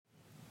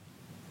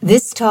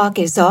This talk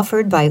is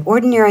offered by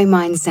Ordinary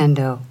Mind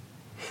Zendo.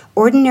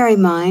 Ordinary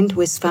Mind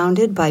was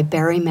founded by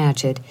Barry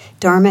Magid,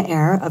 Dharma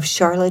heir of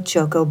Charlotte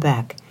Joko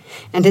Beck,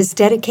 and is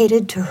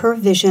dedicated to her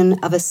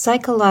vision of a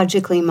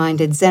psychologically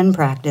minded Zen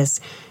practice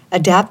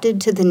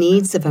adapted to the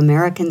needs of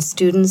American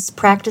students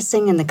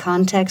practicing in the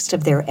context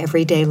of their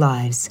everyday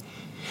lives.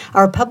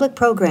 Our public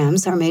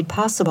programs are made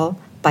possible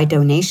by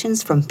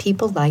donations from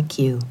people like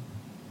you.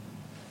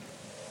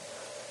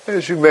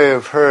 As you may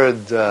have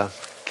heard,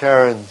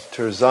 Karen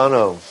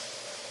Terzano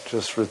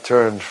just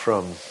returned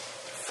from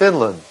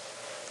Finland,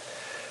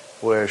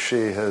 where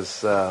she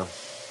has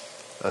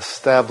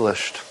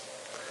established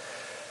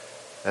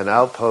an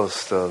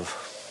outpost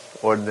of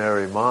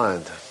Ordinary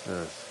Mind,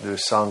 a new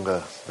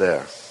Sangha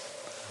there.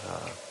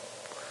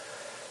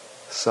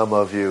 Some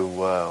of you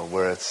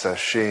were at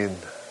Sesshin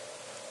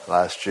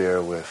last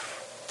year with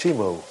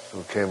Timo,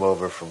 who came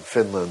over from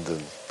Finland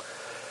and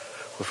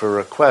with a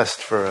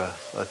request for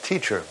a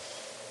teacher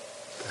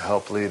to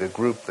help lead a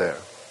group there.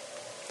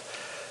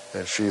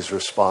 And she's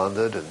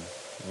responded, and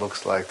it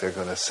looks like they're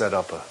going to set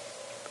up a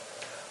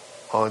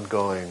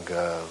ongoing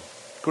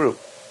group.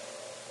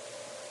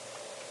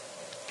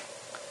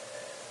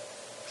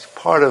 As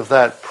part of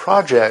that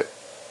project,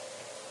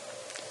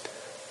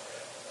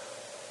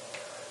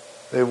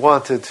 they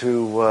wanted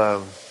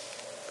to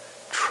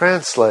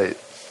translate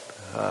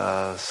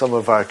some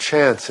of our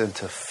chants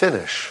into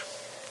Finnish.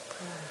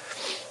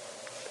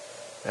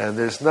 And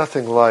there's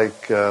nothing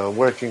like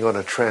working on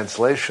a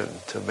translation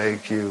to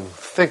make you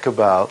think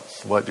about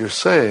what you're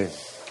saying.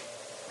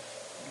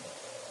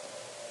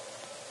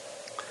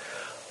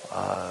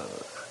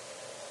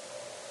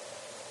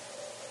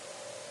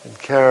 And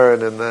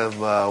Karen and them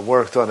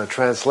worked on a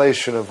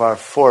translation of our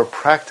 4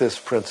 practice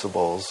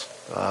principles.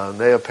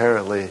 They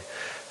apparently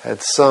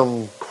had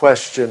some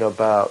question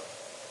about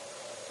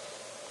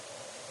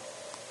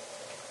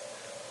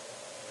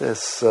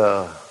these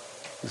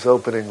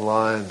opening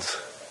lines.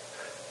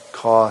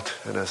 Caught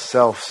in a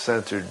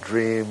self-centered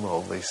dream,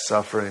 only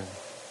suffering,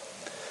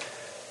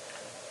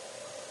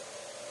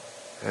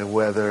 and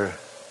whether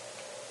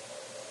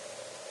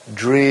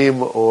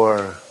dream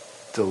or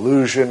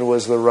delusion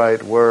was the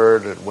right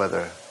word, and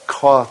whether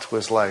caught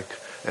was like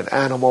an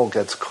animal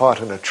gets caught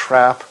in a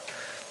trap,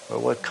 or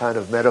what kind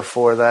of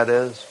metaphor that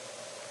is.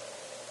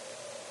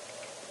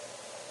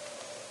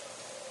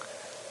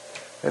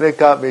 And it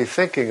got me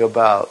thinking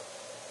about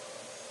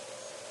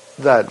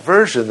that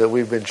version that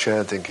we've been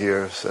chanting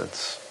here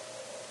since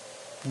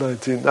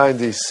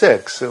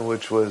 1996, and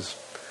which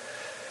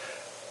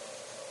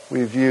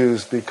we've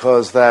used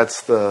because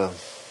that's the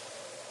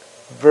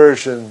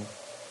version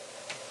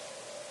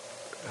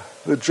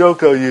that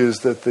Joko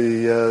used at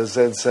the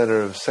Zen Center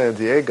of San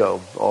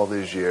Diego all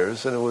these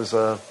years, and it was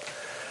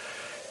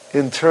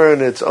in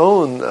turn its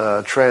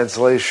own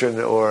translation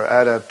or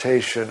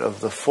adaptation of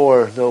the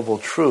 4 Noble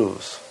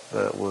Truths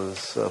that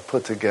was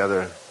put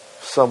together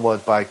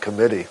somewhat by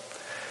committee.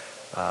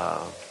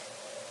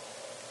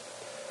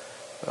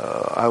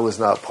 I was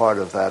not part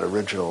of that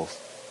original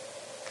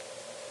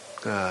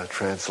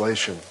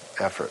translation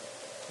effort.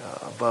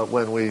 But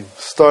when we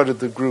started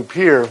the group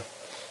here,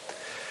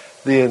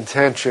 the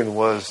intention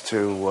was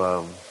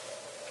to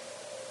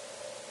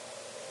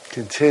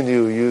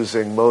continue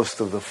using most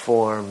of the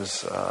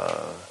forms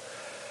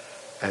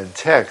and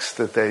text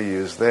that they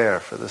use there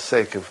for the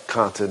sake of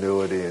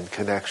continuity and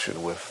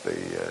connection with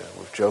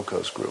with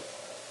Joko's group.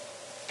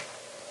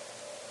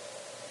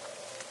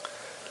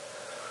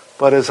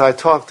 But as I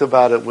talked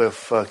about it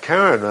with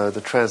Karen, the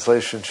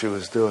translation she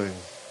was doing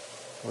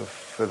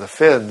for the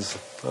Finns,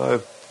 I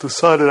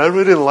decided I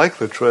really didn't like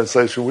the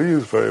translation we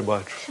use very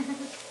much.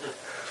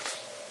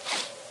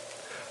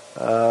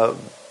 And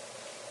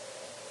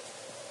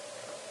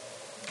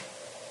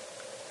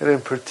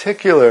in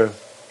particular,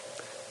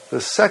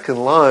 the second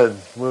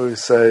line where we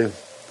say,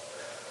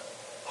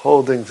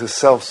 holding to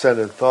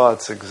self-centered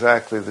thoughts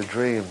exactly the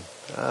dream,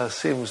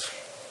 seems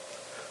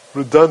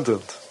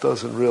redundant,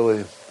 doesn't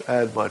really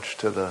add much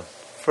to the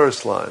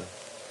first line,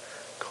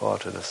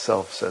 caught in a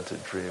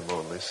self-centered dream,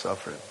 only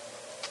suffering.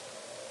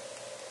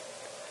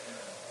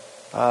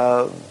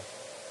 And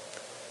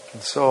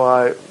so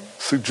I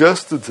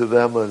suggested to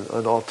them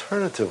an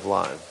alternative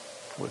line,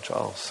 which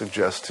I'll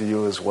suggest to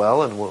you as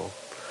well, and we'll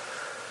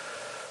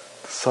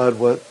decide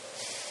what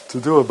to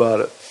do about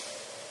it.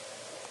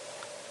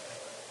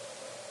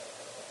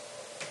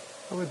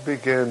 I would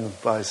begin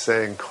by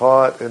saying,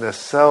 caught in a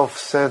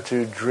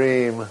self-centered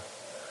dream,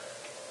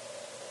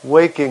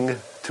 waking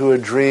to a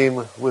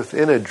dream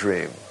within a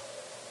dream.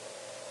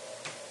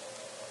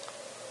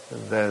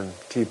 And then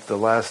keep the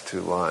last 2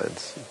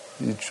 lines.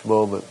 Each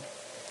moment,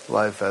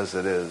 life as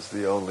it is,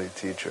 the only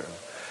teacher,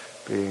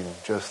 being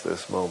just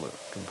this moment,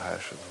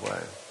 compassion's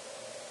way.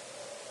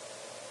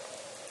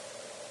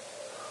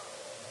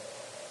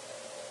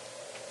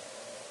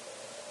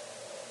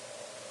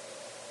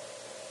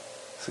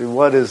 See,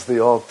 what is the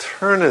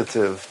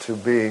alternative to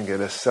being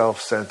in a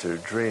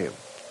self-centered dream?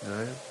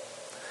 Right?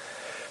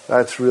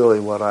 That's really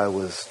what I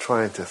was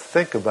trying to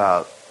think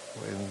about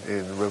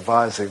in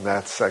revising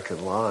that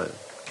second line.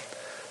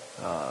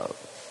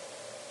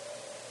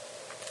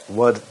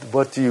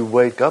 What do you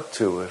wake up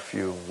to if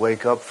you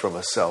wake up from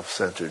a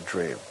self-centered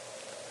dream?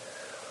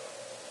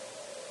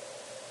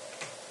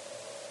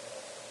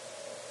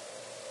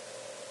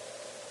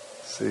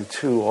 See,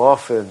 too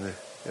often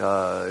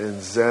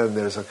in Zen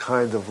there's a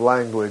kind of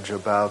language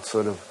about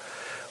sort of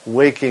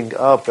waking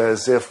up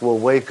as if we'll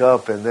wake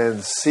up and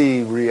then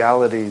see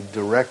reality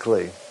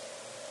directly,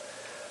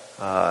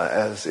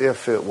 as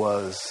if it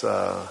was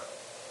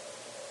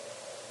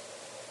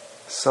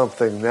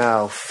something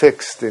now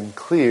fixed and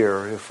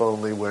clear, if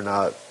only we're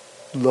not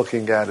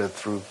looking at it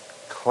through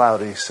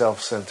cloudy,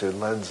 self-centered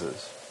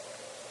lenses.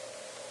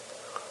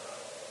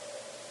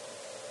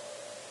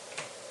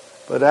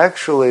 But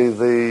actually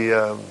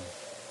the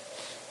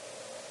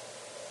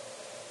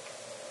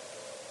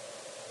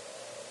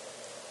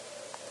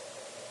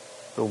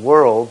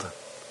world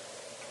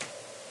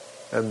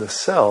and the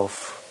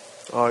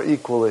self are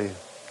equally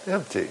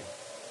empty,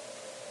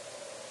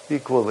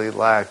 equally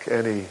lack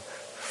any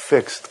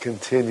fixed,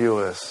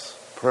 continuous,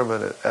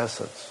 permanent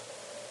essence.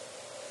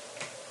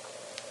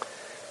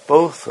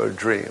 Both are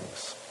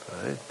dreams,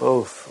 right?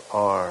 Both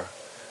are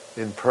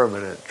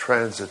impermanent,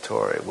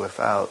 transitory,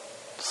 without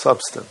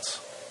substance.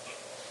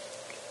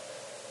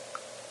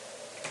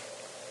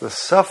 The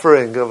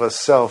suffering of a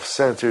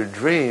self-centered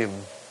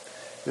dream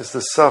is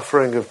the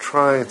suffering of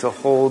trying to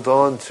hold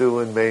on to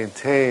and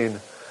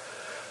maintain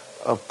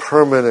a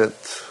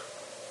permanent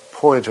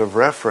point of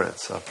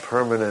reference, a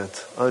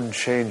permanent,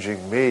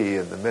 unchanging me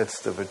in the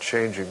midst of a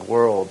changing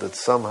world that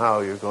somehow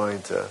you're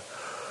going to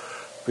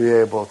be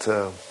able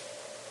to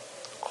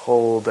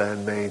hold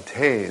and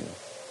maintain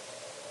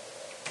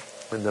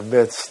in the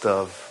midst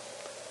of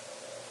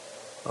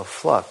a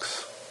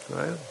flux,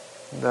 right?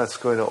 And that's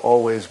going to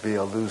always be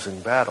a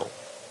losing battle.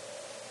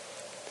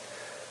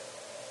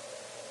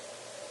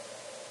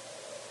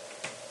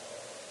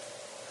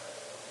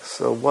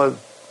 So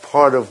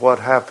part of what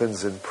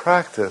happens in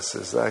practice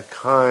is that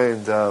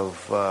kind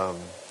of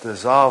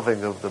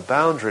dissolving of the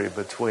boundary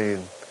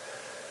between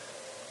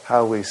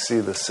how we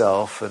see the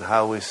self and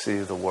how we see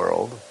the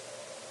world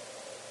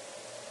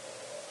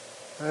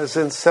as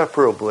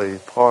inseparably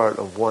part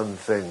of one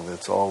thing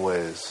that's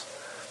always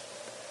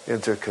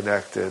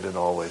interconnected and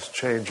always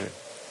changing.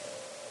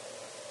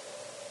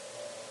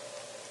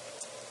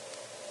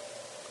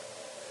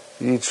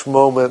 Each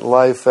moment,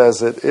 life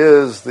as it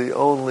is, the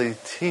only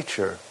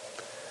teacher.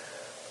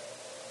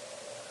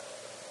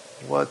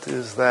 What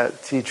is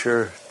that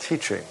teacher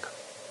teaching?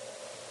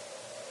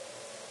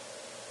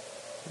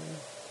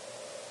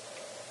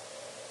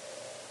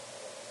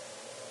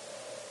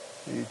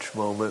 Each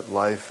moment,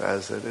 life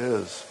as it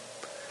is.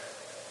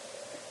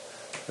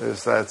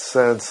 There's that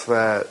sense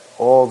that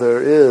all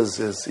there is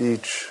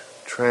each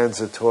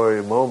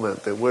transitory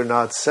moment that we're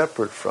not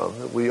separate from,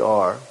 that we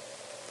are.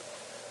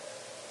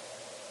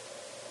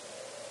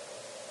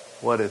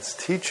 What it's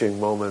teaching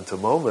moment to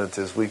moment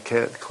is we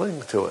can't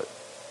cling to it.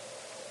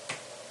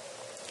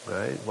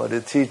 Right? What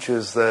it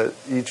teaches that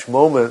each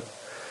moment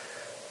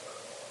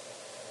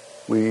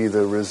we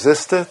either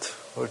resist it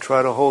or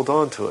try to hold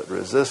on to it.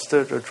 Resist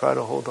it or try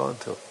to hold on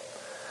to it.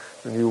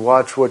 And you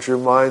watch what your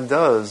mind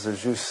does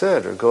as you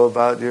sit or go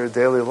about your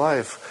daily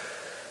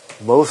life.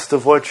 Most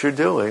of what you're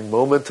doing,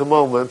 moment to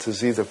moment,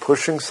 is either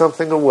pushing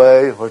something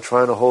away or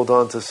trying to hold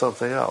on to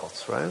something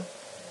else, right?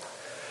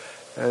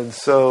 And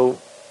so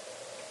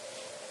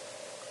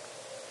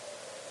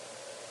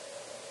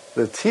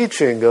the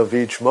teaching of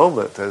each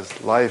moment,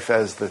 as life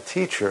as the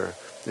teacher,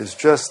 is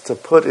just to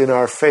put in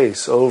our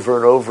face over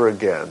and over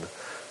again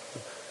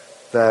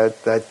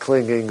that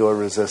clinging or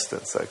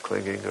resistance,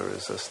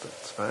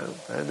 right?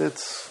 And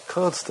it's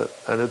constant,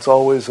 and it's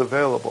always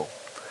available.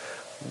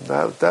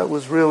 That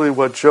was really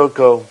what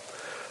Joko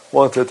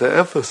wanted to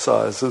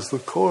emphasize as the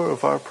core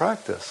of our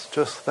practice,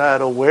 just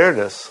that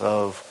awareness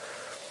of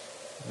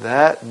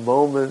that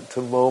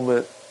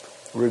moment-to-moment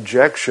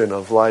rejection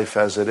of life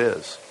as it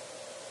is.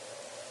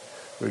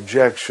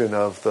 Rejection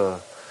of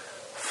the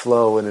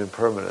flow and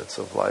impermanence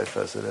of life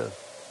as it is.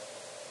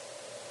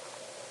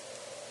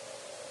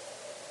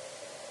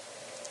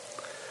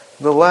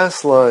 And the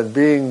last line,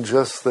 being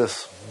just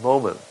this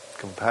moment,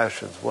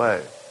 compassion's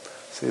way.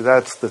 See,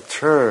 that's the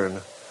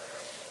turn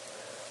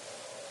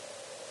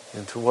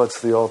into what's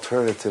the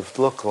alternative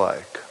look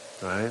like,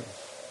 right?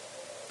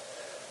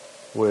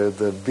 Where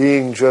the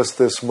being just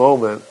this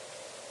moment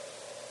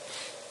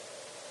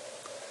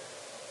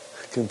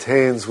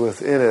contains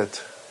within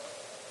it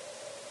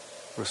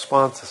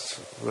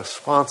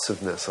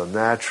responsiveness, a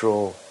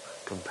natural,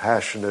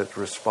 compassionate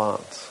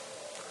response.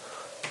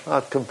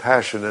 Not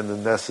compassion in the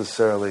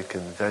necessarily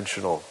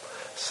conventional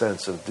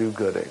sense of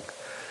do-gooding,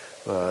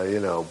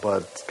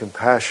 but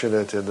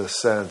compassionate in the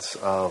sense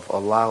of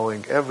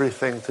allowing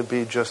everything to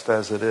be just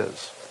as it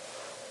is,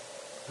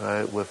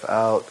 right,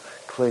 without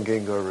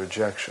clinging or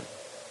rejection.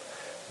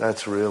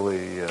 That's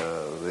really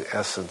the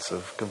essence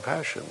of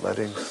compassion,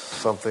 letting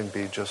something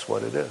be just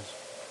what it is.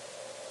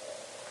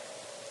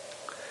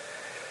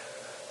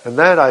 And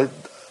that I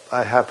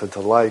happen to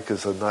like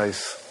as a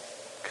nice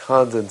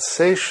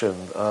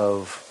condensation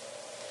of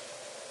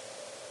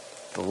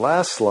the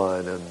last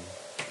line in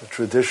the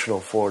traditional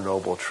Four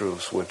Noble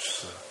Truths,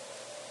 which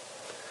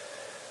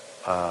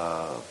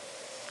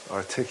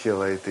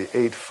articulate the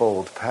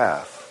Eightfold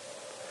Path,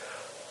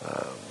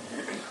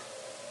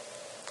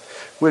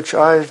 which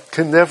I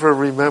can never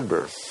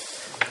remember.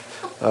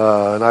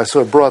 And I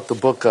sort of brought the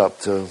book up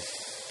to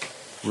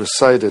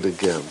recite it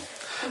again.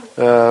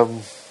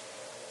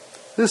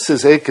 This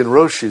is Aiken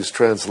Roshi's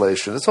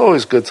translation. It's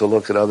always good to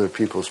look at other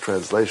people's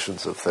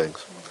translations of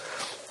things.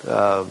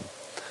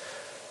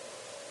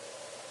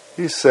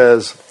 He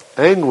says,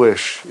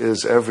 anguish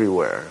is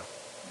everywhere,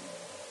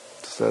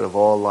 instead of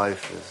all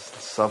life is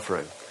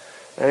suffering.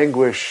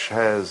 Anguish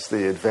has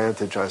the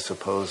advantage, I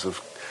suppose,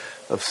 of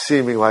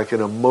seeming like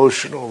an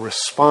emotional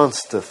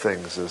response to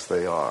things as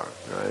they are.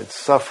 Right?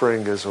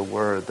 Suffering is a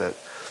word that,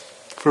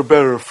 for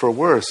better or for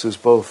worse, is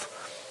both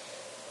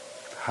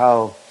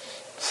how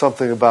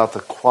something about the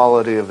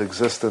quality of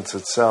existence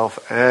itself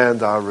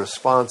and our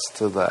response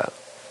to that.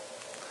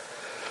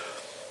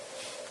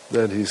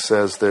 Then he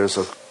says there's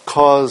a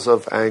cause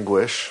of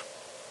anguish,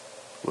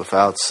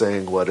 without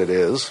saying what it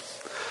is.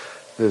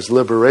 There's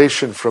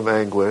liberation from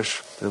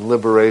anguish, and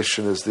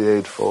liberation is the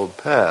Eightfold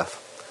Path.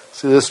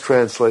 See, this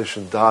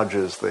translation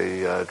dodges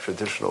the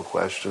traditional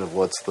question of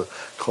what's the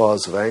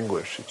cause of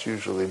anguish. It's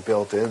usually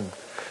built in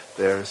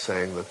there,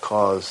 saying the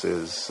cause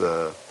is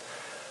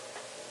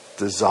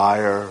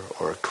desire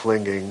or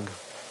clinging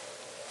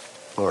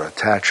or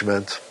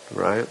attachment,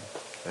 right?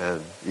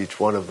 And each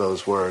one of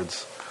those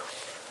words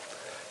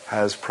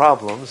has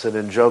problems. And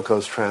in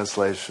Joko's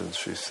translation,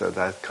 she said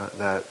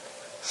that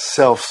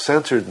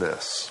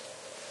self-centeredness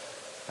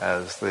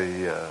as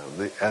the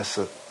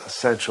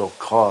essential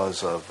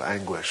cause of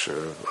anguish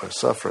or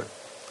suffering.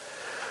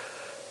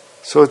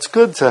 So it's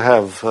good to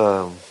have.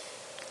 I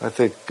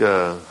think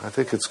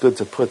it's good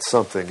to put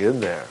something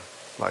in there,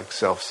 like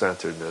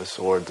self-centeredness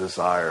or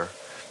desire,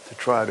 to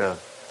try to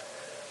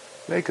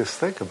make us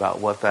think about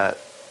what that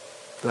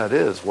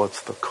is.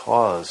 What's the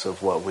cause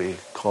of what we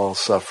call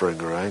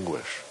suffering or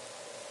anguish?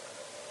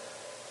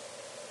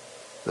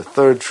 The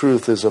third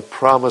truth is a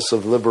promise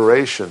of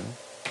liberation.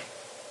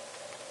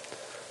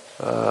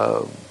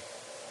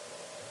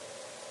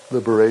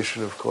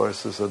 Liberation, of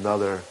course, is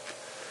another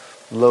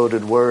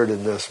loaded word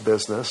in this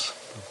business.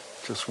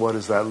 Just what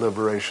is that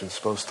liberation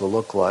supposed to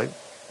look like?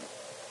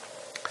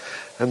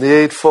 And the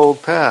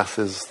Eightfold Path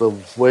is the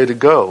way to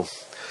go.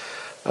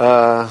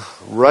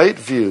 Right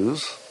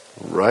views,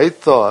 right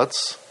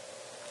thoughts,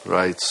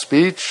 right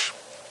speech,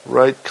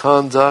 right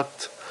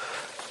conduct,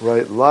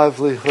 right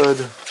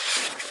livelihood,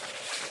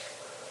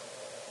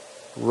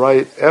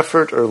 right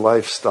effort or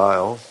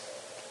lifestyle,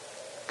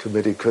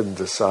 committee couldn't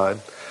decide,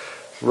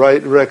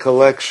 right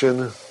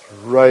recollection,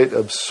 right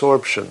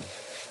absorption.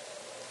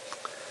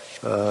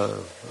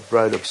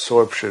 Right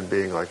absorption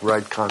being like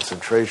right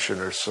concentration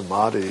or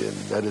samadhi in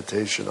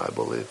meditation, I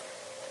believe.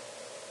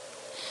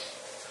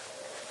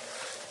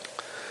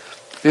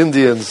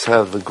 Indians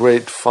have a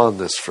great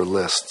fondness for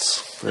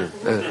lists,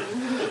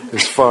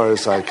 as far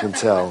as I can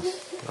tell.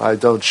 I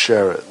don't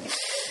share it.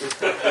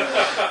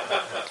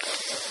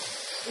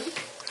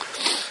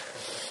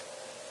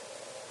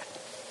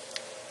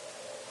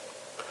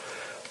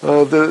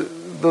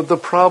 The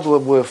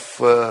problem with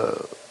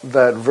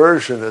that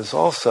version is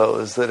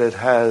that it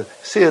has,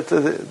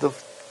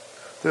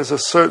 there's a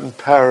certain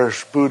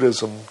parish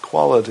Buddhism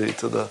quality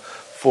to the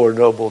Four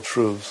Noble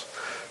Truths,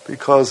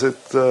 because it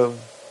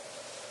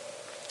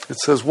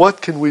says,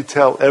 what can we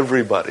tell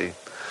everybody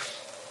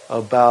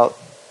about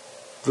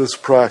this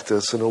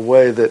practice in a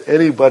way that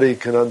anybody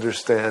can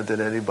understand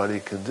and anybody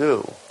can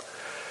do?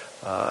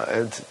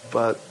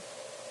 But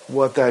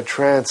what that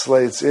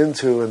translates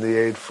into in the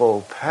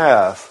Eightfold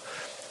Path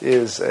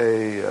is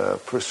a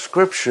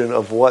prescription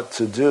of what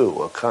to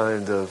do, a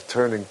kind of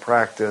turning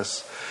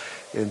practice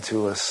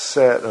into a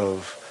set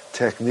of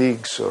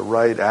techniques or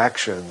right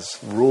actions,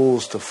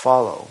 rules to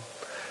follow.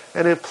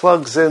 And it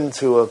plugs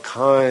into a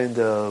kind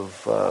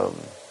of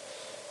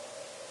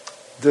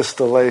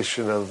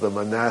distillation of the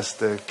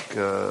monastic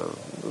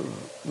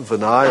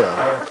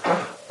Vinaya,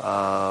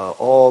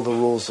 all the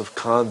rules of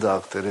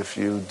conduct, that if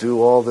you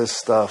do all this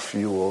stuff,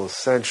 you will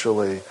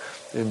essentially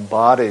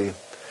embody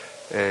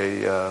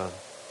a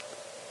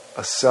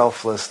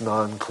selfless,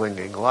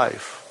 non-clinging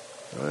life.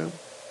 Right?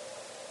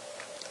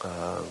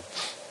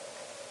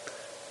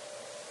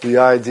 The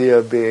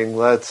idea being,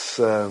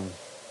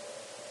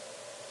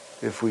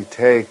 if we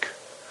take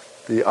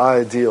the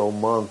ideal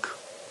monk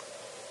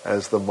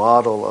as the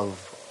model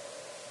of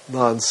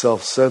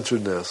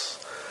non-self-centeredness,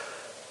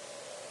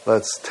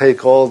 let's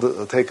take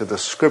a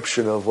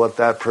description of what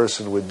that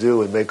person would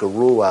do and make a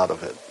rule out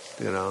of it,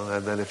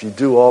 and then if you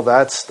do all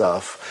that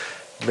stuff,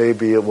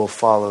 maybe it will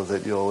follow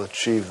that you'll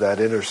achieve that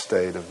inner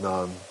state of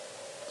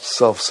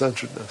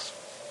non-self-centeredness.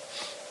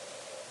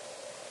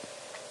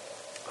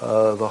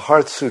 The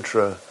Heart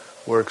Sutra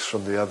works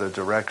from the other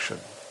direction.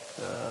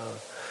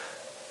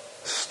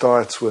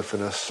 Starts with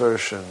an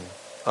assertion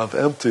of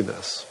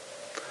emptiness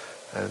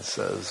and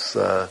says,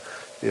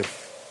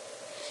 if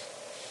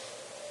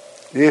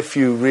if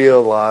you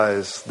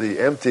realize the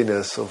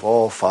emptiness of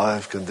all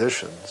five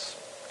conditions,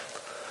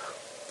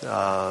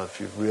 if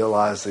you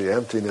realize the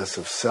emptiness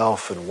of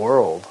self and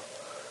world,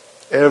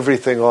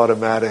 everything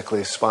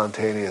automatically,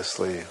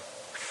 spontaneously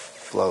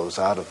flows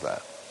out of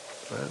that.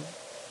 Right?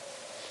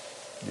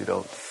 You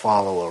don't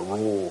follow a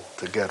rule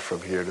to get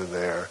from here to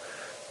there.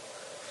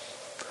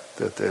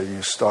 That there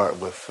you start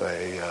with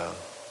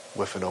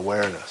an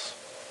awareness.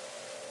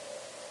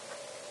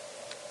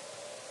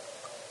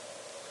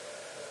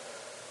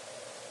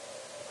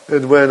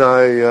 And when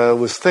I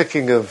was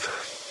thinking of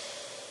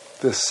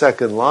this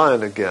second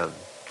line again,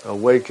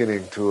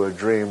 awakening to a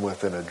dream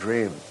within a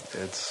dream,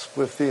 it's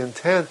with the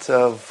intent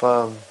of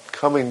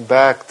coming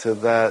back to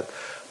that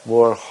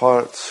more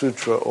Heart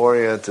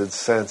Sutra-oriented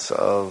sense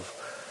of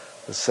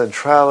the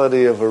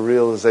centrality of a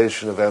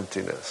realization of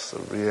emptiness, a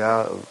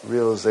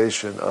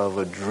realization of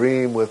a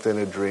dream within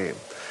a dream,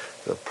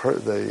 the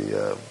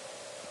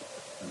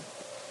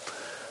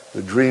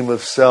dream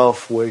of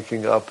self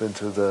waking up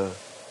into the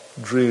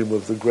dream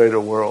of the greater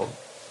world.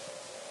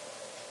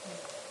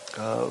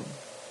 And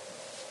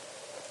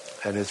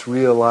it's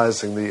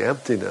realizing the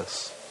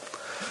emptiness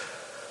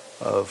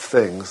of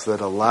things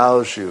that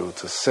allows you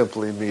to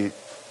simply meet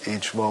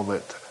each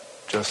moment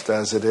just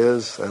as it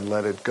is and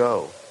let it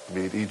go.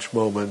 Meet each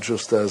moment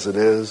just as it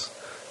is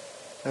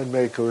and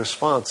make a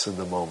response in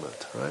the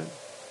moment, right?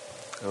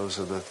 Those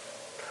are the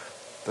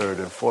third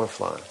and fourth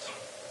lines.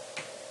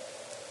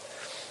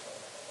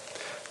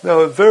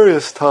 Now, at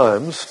various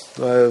times,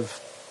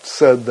 I've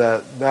said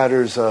that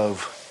matters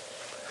of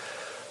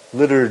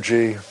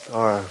liturgy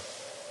are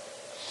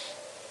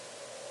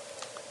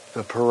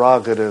the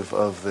prerogative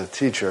of the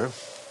teacher.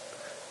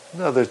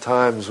 And other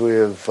times we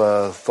have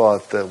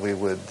thought that we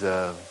would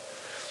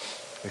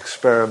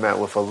experiment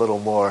with a little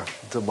more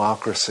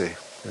democracy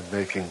in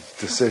making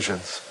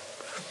decisions.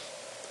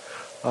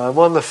 I'm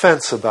on the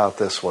fence about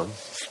this one,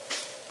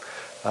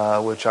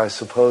 which I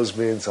suppose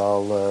means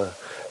I'll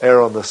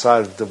err on the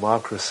side of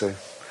democracy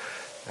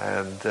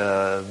and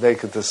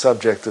make it the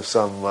subject of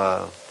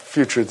some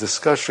future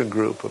discussion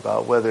group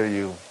about whether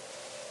you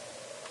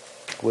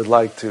would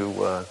like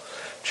to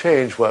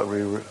change what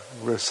we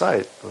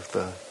recite with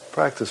the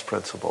practice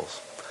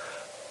principles.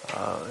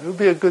 It would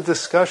be a good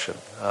discussion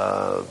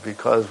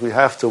because we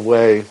have to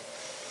weigh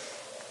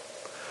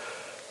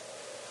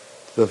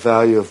the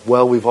value of,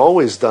 well, we've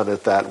always done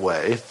it that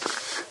way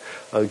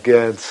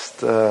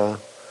against what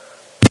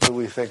do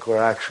we think we're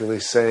actually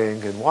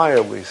saying and why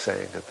are we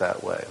saying it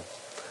that way.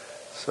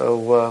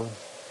 So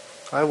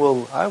I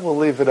will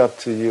leave it up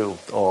to you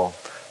all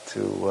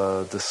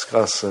to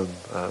discuss and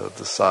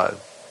decide.